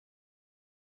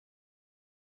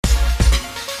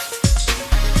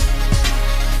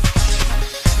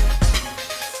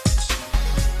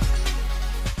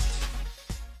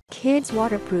Kids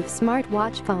Waterproof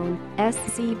Smartwatch Phone,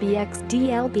 SCBX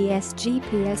DLBS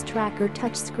GPS Tracker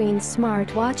Touchscreen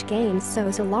Smartwatch Games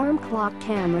SOS Alarm Clock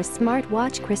Camera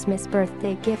Smartwatch Christmas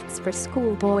Birthday Gifts for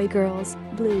Schoolboy Girls,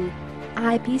 Blue.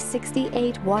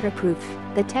 IP68 Waterproof.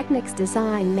 The Technic's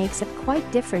design makes it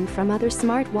quite different from other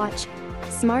smartwatch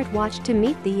to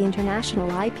meet the international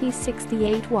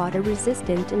IP68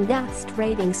 water-resistant and dust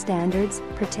rating standards,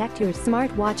 protect your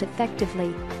smartwatch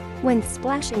effectively when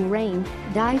splashing rain,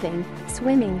 diving,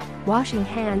 swimming, washing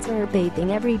hands or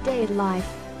bathing everyday life.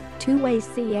 Two-way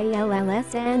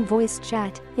CALLS and voice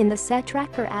chat. In the Set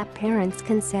Tracker app, parents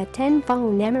can set 10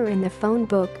 phone number in the phone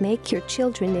book. Make your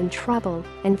children in trouble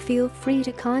and feel free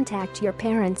to contact your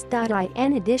parents.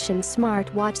 In addition,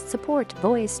 smartwatch support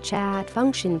voice chat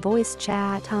function. Voice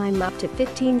chat time up to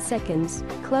 15 seconds.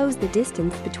 Close the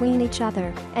distance between each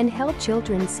other and help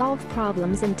children solve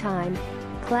problems in time.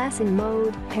 Class in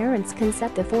mode. Parents can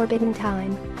set the forbidden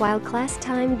time while class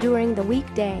time during the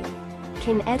weekday.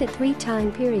 Can edit 3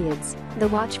 time periods. The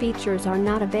watch features are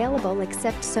not available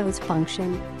except SOS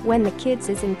function when the kids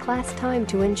is in class time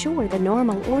to ensure the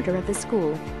normal order of the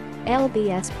school.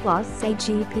 LBS plus a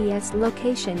GPS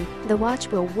location. The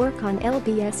watch will work on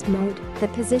LBS mode. The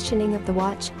positioning of the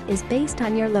watch is based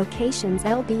on your location's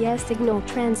LBS signal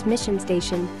transmission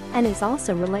station and is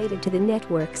also related to the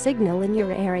network signal in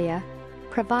your area.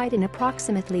 Provide an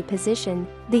approximately position.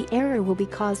 The error will be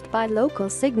caused by local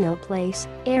signal place.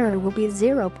 Error will be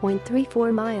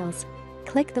 0.34 miles.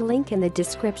 Click the link in the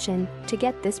description to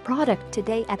get this product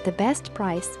today at the best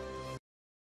price.